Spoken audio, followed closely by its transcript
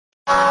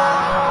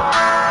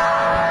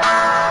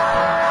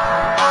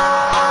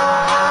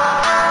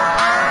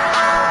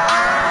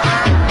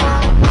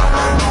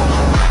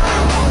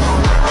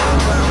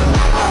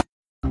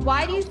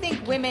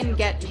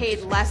get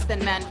paid less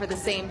than men for the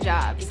same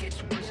jobs.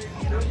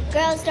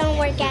 Girls don't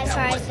work as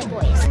hard as the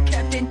boys.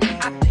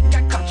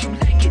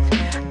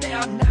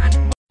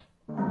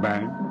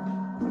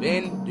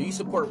 Ben, do you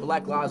support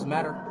Black Lives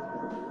Matter?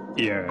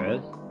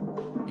 Yes.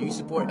 Do you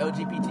support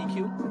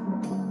LGBTQ?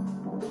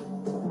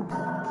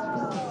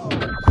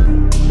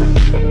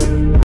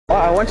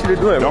 I want you to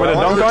do it. You want me to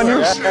dunk on you?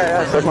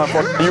 Yeah. That's my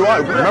fault. You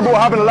want? Remember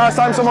what happened the last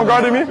time someone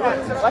guarded me?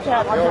 Watch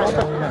out.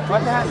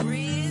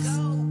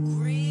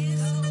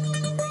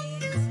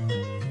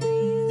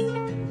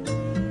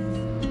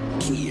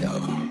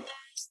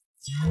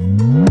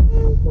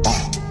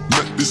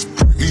 Met this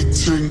pretty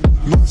thing,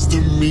 nice to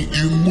meet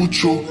you,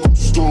 mucho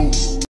gusto.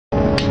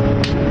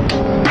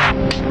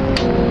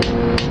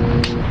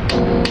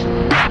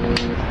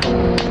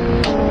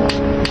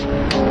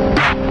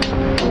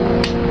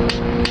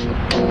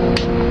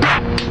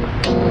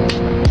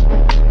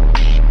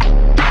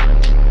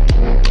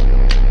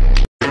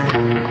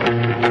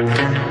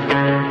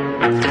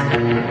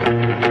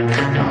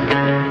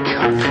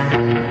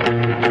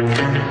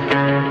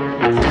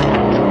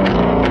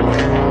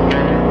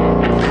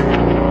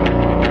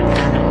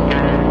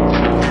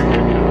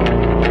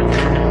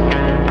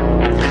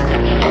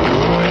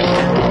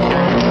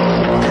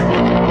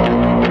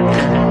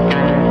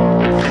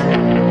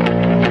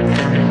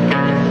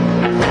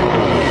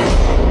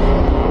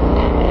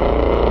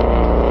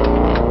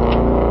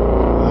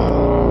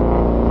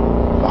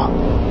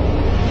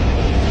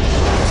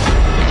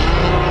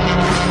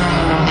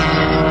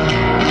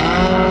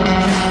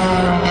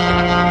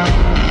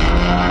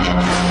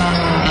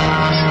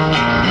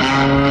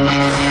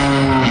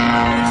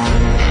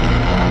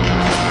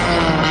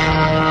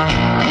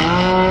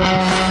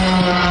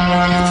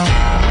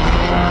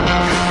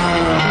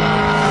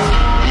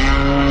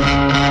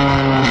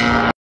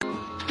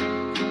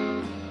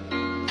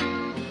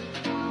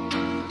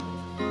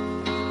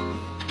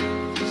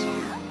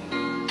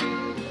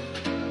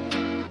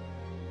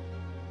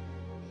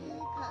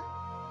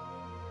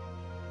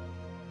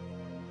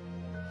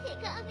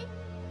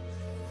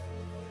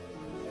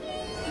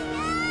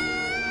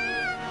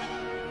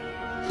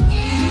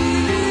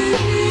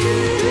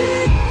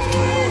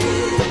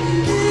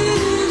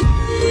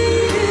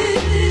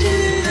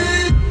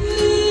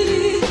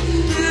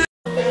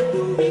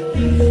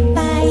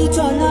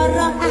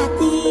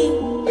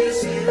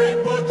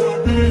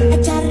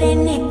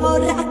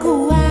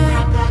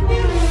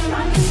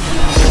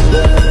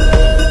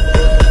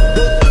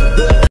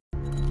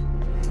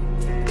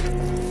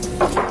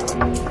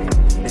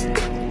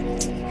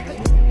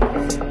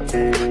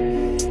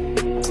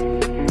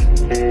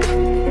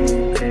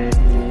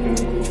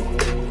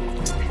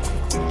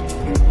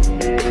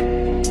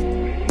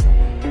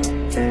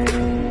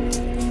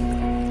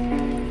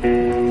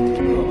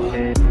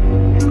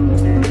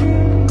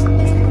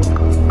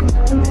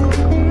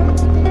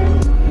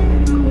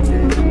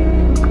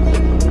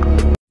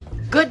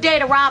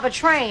 Rob a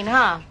train,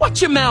 huh?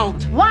 Watch your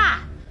mouth. Why?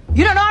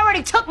 You done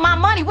already took my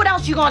money. What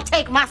else you gonna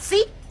take? My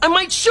seat? I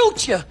might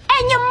shoot you.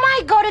 And you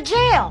might go to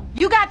jail.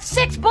 You got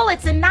 6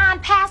 bullets and 9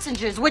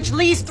 passengers, which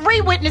leaves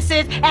 3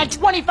 witnesses and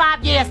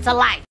 25 years to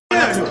life.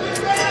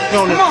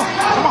 Come on.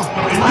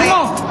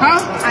 Huh?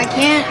 I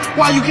can't.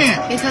 Why you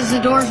can't? Because the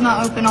door's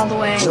not open all the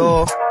way.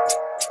 So,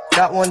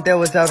 that one there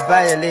was a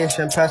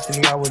violation.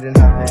 Personally, I wouldn't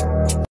have it.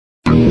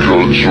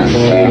 Got your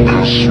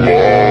fucking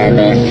smile,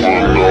 but for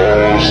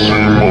now I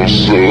see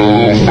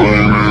myself,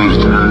 baby,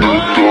 in the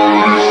 35.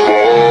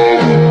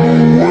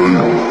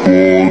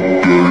 Wait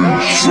for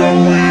days, so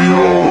we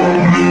all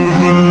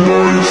living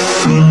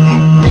life in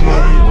the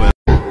night.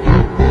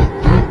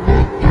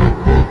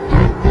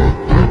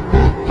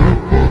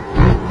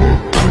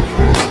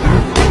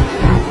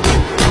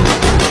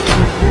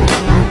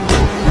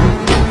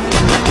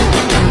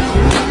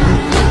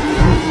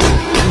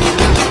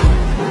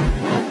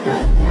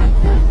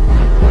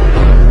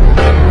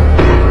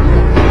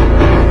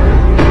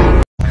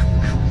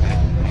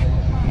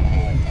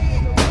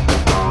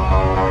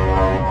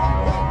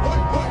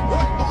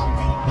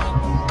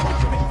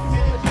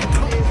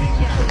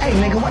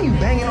 Nigga, why you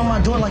banging on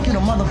my door like you the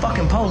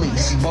motherfucking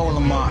police?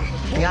 Bowling mark.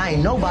 Nigga, I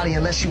ain't nobody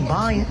unless you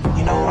buying.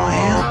 You know who I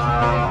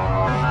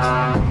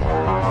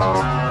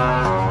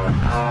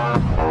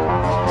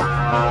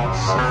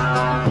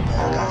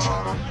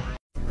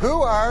am?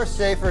 Who are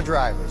safer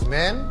drivers,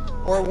 men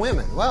or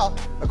women? Well,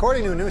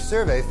 according to a new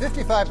survey,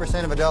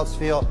 55% of adults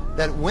feel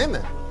that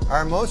women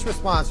are most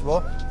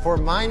responsible for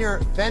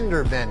minor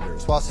fender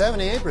benders, while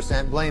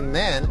 78% blame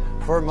men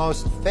for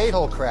most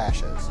fatal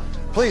crashes.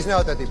 Please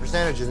note that the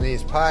percentages in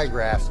these pie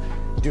graphs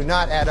do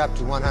not add up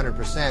to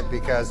 100%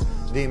 because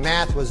the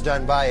math was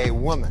done by a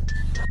woman.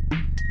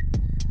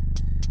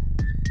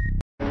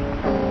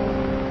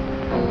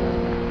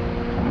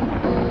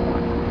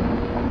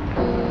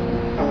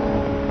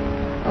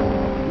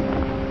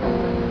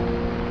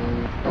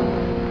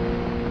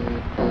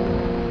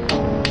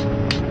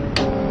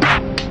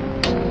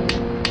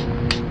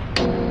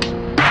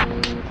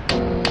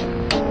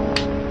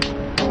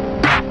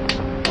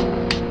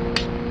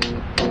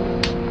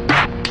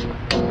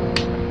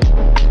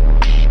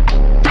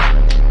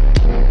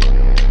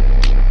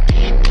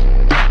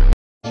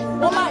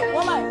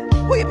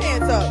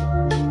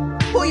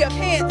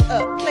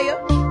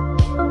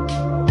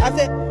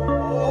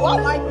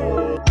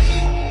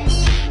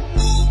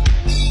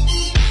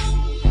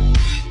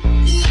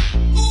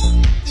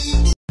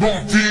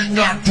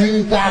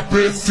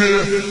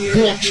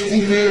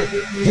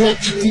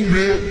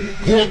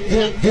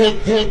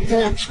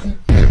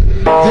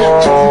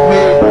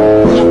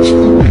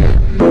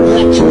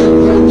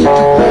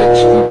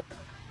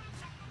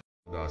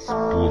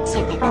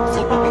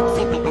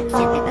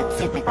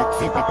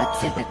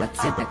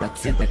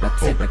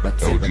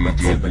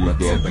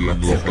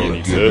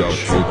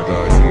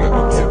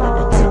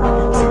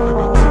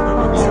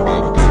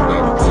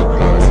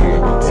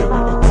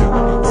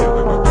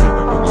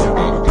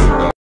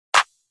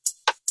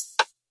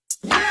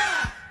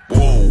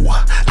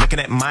 Looking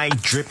at my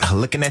drip,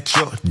 looking at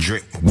your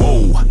drip.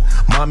 Whoa,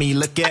 mommy,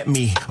 look at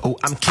me. Oh,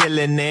 I'm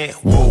killing it.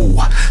 Whoa,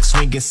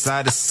 swinging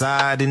side to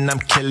side and I'm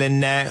killing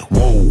that.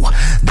 Whoa,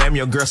 damn,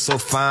 your girl so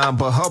fine,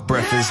 but her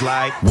breath is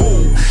like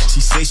whoa.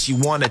 She says she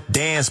wanna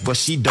dance, but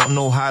she don't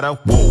know how to.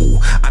 Whoa,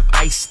 I'm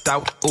iced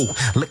out. Ooh,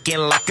 looking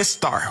like a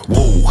star.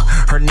 Whoa,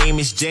 her name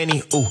is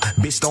Jenny. Ooh,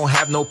 bitch don't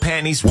have no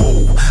panties.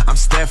 Whoa, I'm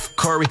Steph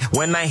Curry.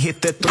 When I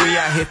hit the three,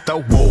 I hit the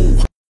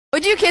whoa.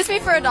 Would you kiss me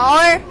for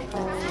 $1?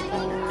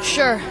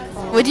 Sure.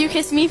 Would you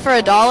kiss me for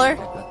 $1?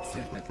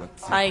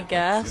 I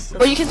guess.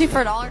 Would you kiss me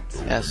for $1?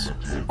 Yes.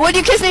 Would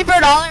you kiss me for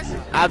 $1?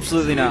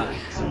 Absolutely not.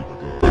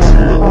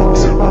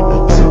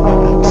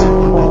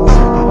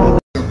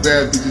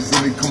 Bad bitches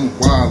and they come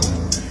wild.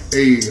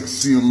 Ayy, I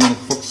see a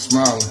motherfucker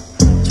smiling.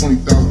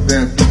 20,000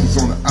 damn bitches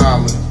on the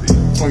island.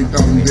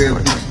 20,000 damn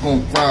bitches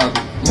gon' private.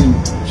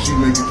 She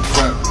make it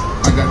clap.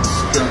 I got the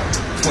strap.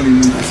 20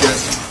 new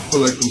cats. Feel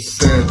like I'm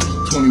savage.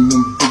 21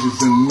 bitches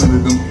and none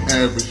of them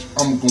average.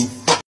 I'm gon' fuck.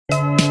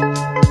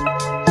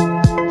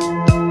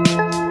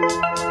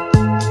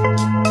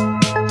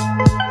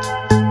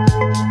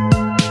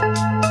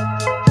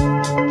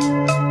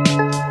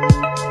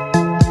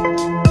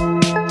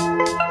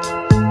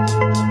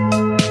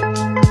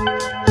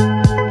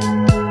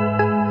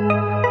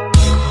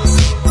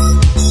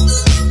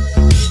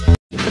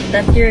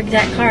 That's your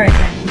exact car right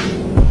there.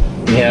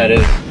 Yeah, it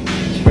is.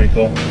 It's pretty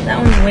cool. That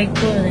one's way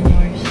cooler than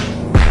yours.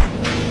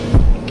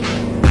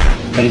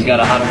 But he's got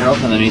a hotter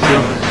girlfriend than me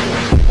too.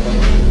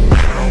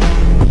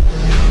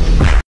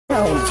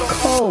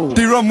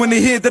 They run when they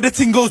hear that the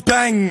thing goes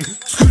bang.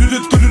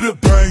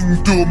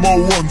 Bang, do my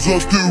ones, I'll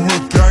do a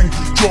gang.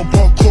 Jump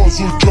out cars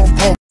or jump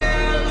out.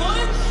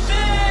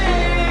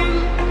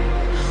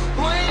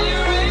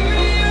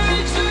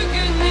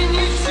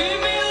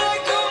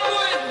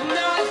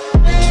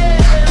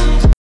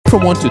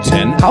 From 1 to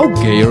 10, how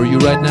gay are you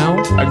right now?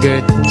 A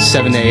good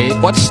 7 to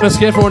 8. What's the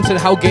scale from 1 to 10?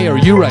 How gay are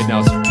you right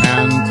now?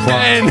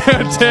 10.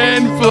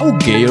 10. How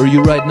gay are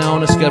you right now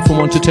on a scale from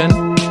 1 to 10?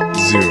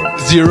 0.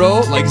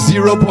 0? Like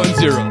 0.0.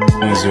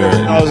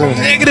 0.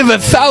 Negative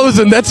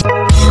 1,000. That's.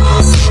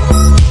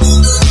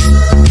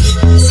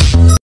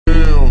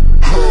 Damn,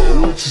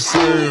 what you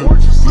saying?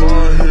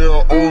 My hair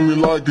on me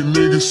like a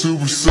nigga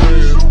Super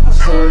Saiyan.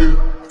 Hey,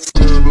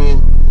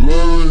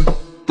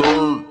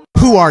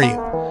 Who are you?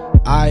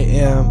 I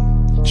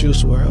am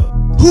Juice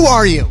WRLD. Who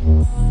are you?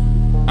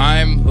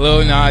 I'm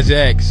Lil Nas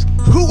X.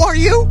 Who are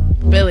you?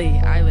 Billie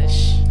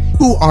Eilish.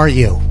 Who are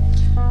you?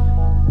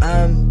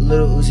 I'm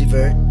Lil Uzi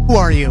Vert. Who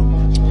are you?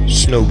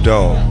 Snoop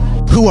Dogg.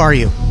 Who are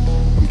you?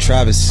 I'm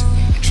Travis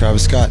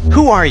Scott.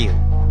 Who are you?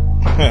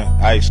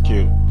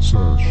 𝗖cie_𝗹𝗱𝗲𝗀.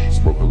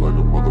 Smoking like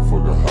a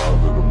motherfucker, high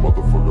than a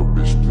motherfucker,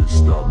 bitch, please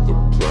stop the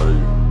play.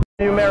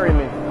 You marry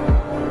me.